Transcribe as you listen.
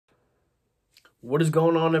What is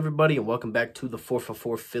going on, everybody, and welcome back to the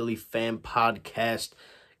 4for4 Philly Fan Podcast.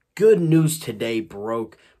 Good news today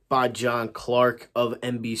broke by John Clark of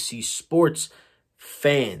NBC Sports.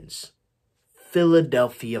 Fans,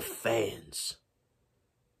 Philadelphia fans,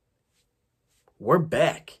 we're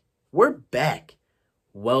back. We're back.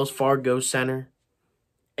 Wells Fargo Center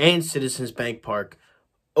and Citizens Bank Park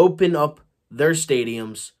open up their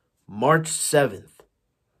stadiums March 7th.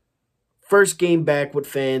 First game back with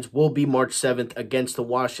fans will be March 7th against the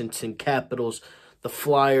Washington Capitals. The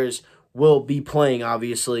Flyers will be playing,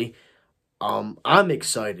 obviously. I'm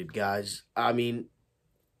excited, guys. I mean,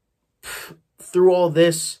 through all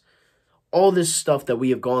this stuff that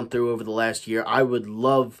we have gone through over the last year, I would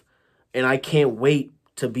love, and I can't wait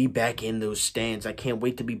to be back in those stands. I can't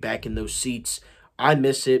wait to be back in those seats. I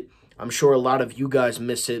miss it. I'm sure a lot of you guys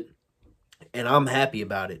miss it, and I'm happy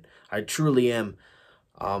about it. I truly am.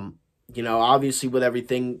 Obviously with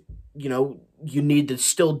everything, you need to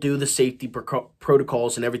still do the safety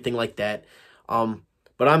protocols and everything like that.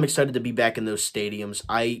 But I'm excited to be back in those stadiums.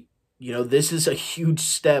 This is a huge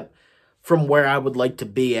step from where I would like to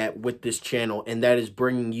be at with this channel, and that is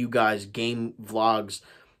bringing you guys game vlogs.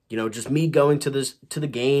 Just me going to the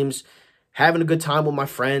games, having a good time with my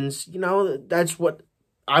friends. That's what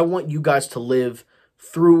I want you guys to live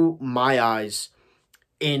through my eyes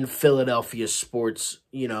in Philadelphia sports,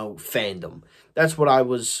 fandom. That's what I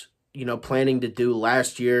was, planning to do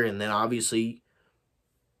last year, and then obviously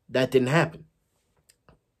that didn't happen.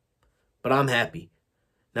 But I'm happy.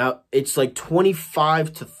 Now, it's like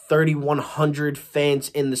 25 to 3,100 fans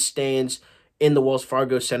in the stands in the Wells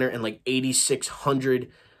Fargo Center and like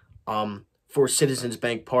 8,600 for Citizens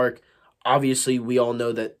Bank Park. Obviously, we all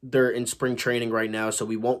know that they're in spring training right now, so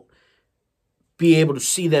we won't be able to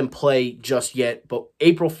see them play just yet. But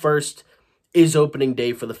April 1st is opening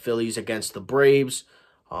day for the Phillies against the Braves.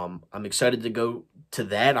 I'm excited to go to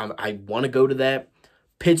that. I want to go to that.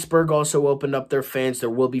 Pittsburgh also opened up their fans. There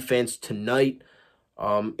will be fans tonight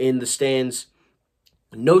in the stands.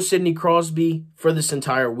 No Sidney Crosby for this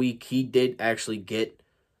entire week. He did actually get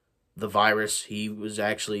the virus. He was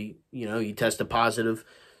actually, he tested positive.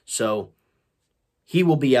 So he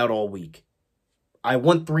will be out all week. I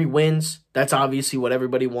want 3 wins. That's obviously what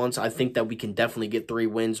everybody wants. I think that we can definitely get 3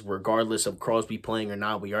 wins regardless of Crosby playing or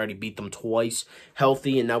not. We already beat them twice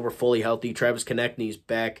healthy, and now we're fully healthy. Travis Konechny's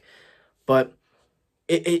back. But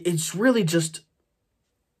it's really just,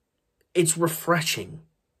 it's refreshing.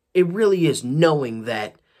 It really is, knowing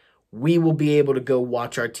that we will be able to go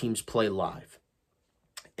watch our teams play live.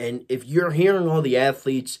 And if you're hearing all the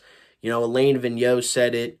athletes, Elaine Vigneault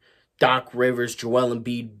said it, Doc Rivers, Joel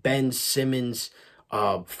Embiid, Ben Simmons,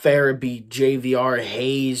 Farabee, JVR,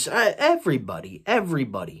 Hayes, everybody,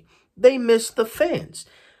 they miss the fans.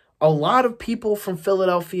 A lot of people from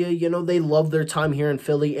Philadelphia, they love their time here in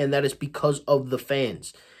Philly, and that is because of the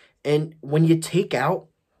fans. And when you take out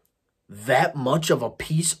that much of a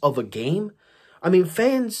piece of a game, I mean,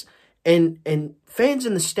 fans and fans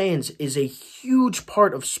in the stands is a huge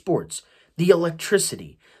part of sports. The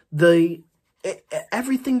electricity,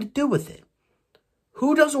 everything to do with it.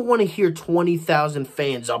 Who doesn't want to hear 20,000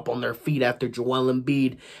 fans up on their feet after Joel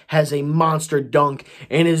Embiid has a monster dunk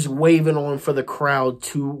and is waving on for the crowd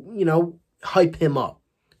to, hype him up?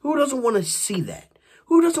 Who doesn't want to see that?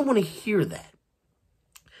 Who doesn't want to hear that?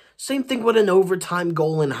 Same thing with an overtime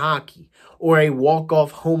goal in hockey, or a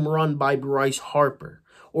walk-off home run by Bryce Harper,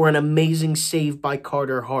 or an amazing save by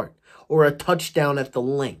Carter Hart, or a touchdown at the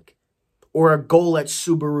Link, or a goal at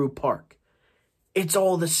Subaru Park. It's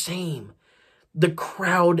all the same. The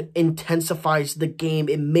crowd intensifies the game.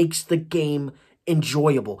 It makes the game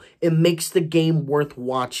enjoyable. It makes the game worth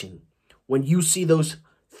watching. When you see those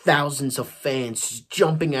thousands of fans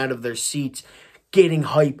jumping out of their seats, getting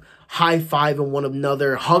hype, high-fiving one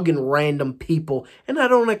another, hugging random people, and I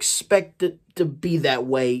don't expect it to be that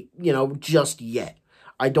way, just yet.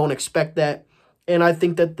 I don't expect that, and I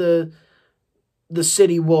think that the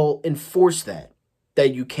city will enforce that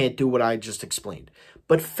you can't do what I just explained.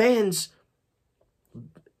 But fans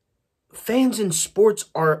in sports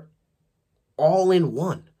are all in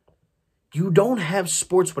one. You don't have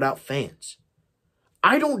sports without fans.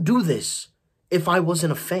 I don't do this if I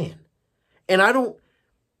wasn't a fan. And I don't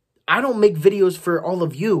make videos for all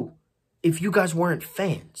of you if you guys weren't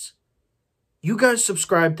fans. You guys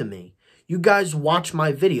subscribe to me. You guys watch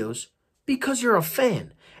my videos because you're a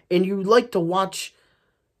fan. And you like to watch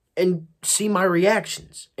and see my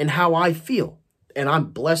reactions and how I feel. And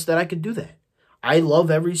I'm blessed that I could do that. I love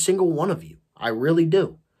every single one of you. I really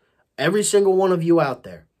do. Every single one of you out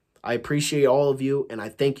there. I appreciate all of you, and I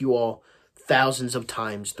thank you all thousands of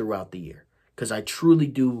times throughout the year, because I truly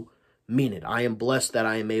do mean it. I am blessed that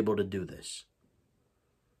I am able to do this.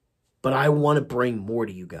 But I want to bring more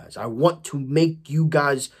to you guys. I want to make you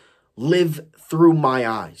guys live through my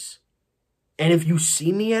eyes. And if you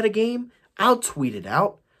see me at a game, I'll tweet it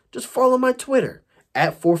out. Just follow my Twitter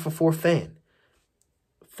at 4for4Phan.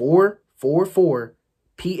 444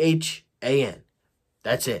 PHAN.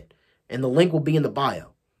 That's it. And the link will be in the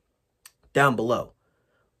bio down below.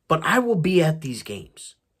 But I will be at these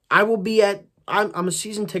games. I'm a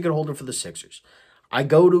season ticket holder for the Sixers. I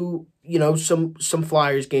go to, some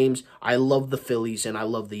Flyers games. I love the Phillies and I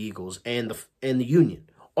love the Eagles and the Union.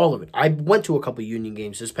 All of it. I went to a couple Union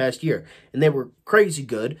games this past year, and they were crazy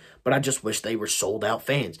good, but I just wish they were sold-out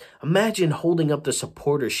fans. Imagine holding up the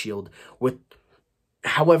supporter shield with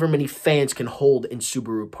however many fans can hold in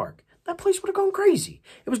Subaru Park. That place would have gone crazy.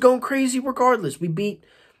 It was going crazy regardless. We beat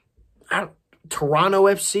Toronto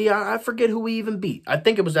FC. I forget who we even beat. I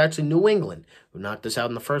think it was actually New England who knocked us out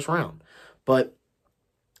in the first round. But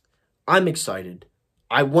I'm excited.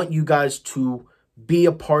 I want you guys to be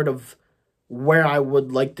a part of where I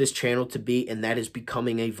would like this channel to be, and that is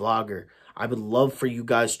becoming a vlogger. I would love for you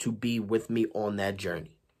guys to be with me on that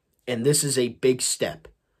journey. And this is a big step.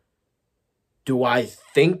 Do I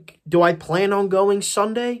plan on going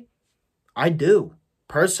Sunday? I do.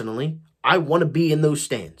 Personally, I want to be in those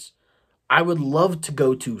stands. I would love to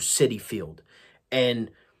go to Citi Field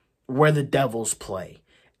and where the Devils play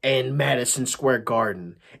and Madison Square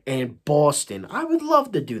Garden and Boston. I would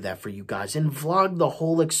love to do that for you guys and vlog the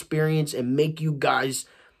whole experience and make you guys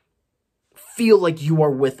feel like you are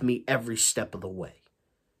with me every step of the way.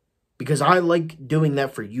 Because I like doing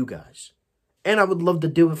that for you guys. And I would love to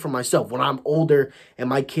do it for myself. When I'm older and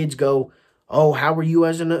my kids go, "Oh, how were you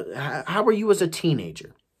as a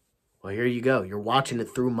teenager?" Well, here you go. You're watching it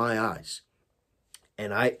through my eyes.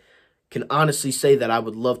 And I can honestly say that I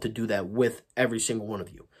would love to do that with every single one of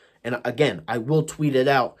you. And again, I will tweet it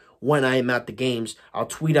out when I am at the games. I'll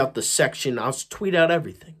tweet out the section. I'll tweet out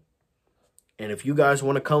everything. And if you guys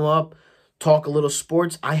want to come up, talk a little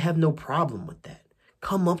sports, I have no problem with that.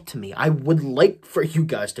 Come up to me. I would like for you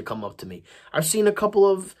guys to come up to me. I've seen a couple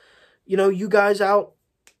of, you guys out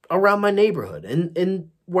around my neighborhood and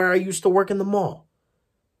where I used to work in the mall.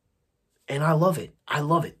 And I love it. I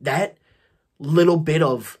love it. That little bit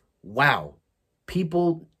of, wow,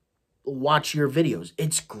 people watch your videos.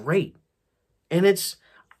 It's great. And it's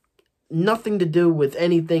nothing to do with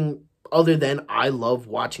anything other than I love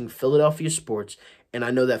watching Philadelphia sports. And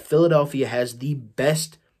I know that Philadelphia has the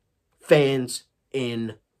best fans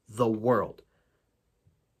in the world.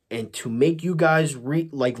 And to make you guys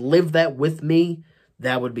live that with me,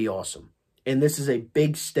 that would be awesome. And this is a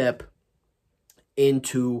big step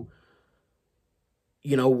into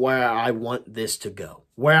where I want this to go,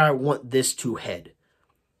 where I want this to head.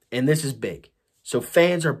 And this is big. So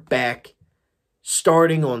fans are back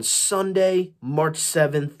starting on Sunday, March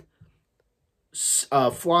 7th.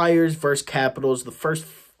 Flyers versus Capitals. The first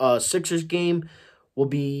Sixers game will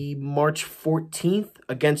be March 14th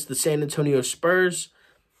against the San Antonio Spurs.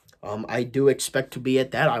 I do expect to be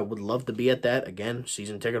at that. I would love to be at that. Again,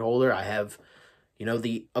 season ticket holder. I have,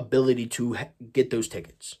 the ability to get those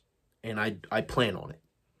tickets. And I plan on it.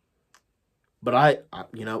 But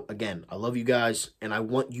again, I love you guys. And I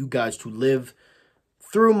want you guys to live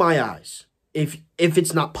through my eyes. If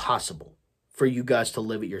it's not possible for you guys to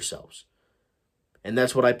live it yourselves. And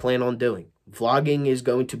that's what I plan on doing. Vlogging is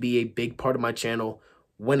going to be a big part of my channel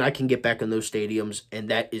when I can get back in those stadiums. And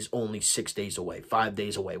that is only 6 days away, 5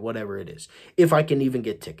 days away, whatever it is. If I can even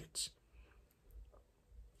get tickets.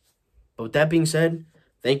 But with that being said,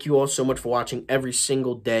 thank you all so much for watching every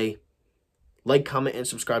single day. Like, comment, and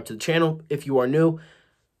subscribe to the channel if you are new.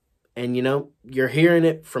 And, you're hearing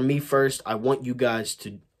it from me first. I want you guys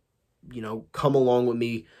to, come along with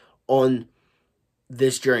me on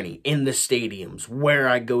this journey in the stadiums, where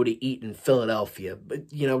I go to eat in Philadelphia, but,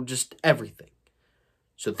 just everything.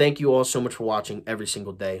 So thank you all so much for watching every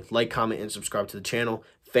single day. Like, comment, and subscribe to the channel.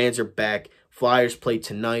 Fans are back. Flyers play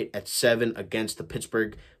tonight at 7 against the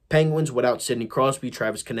Pittsburgh Penguins without Sidney Crosby.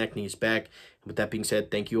 Travis Konechny is back. And with that being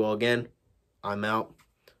said, thank you all again. I'm out.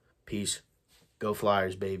 Peace. Go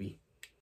Flyers, baby.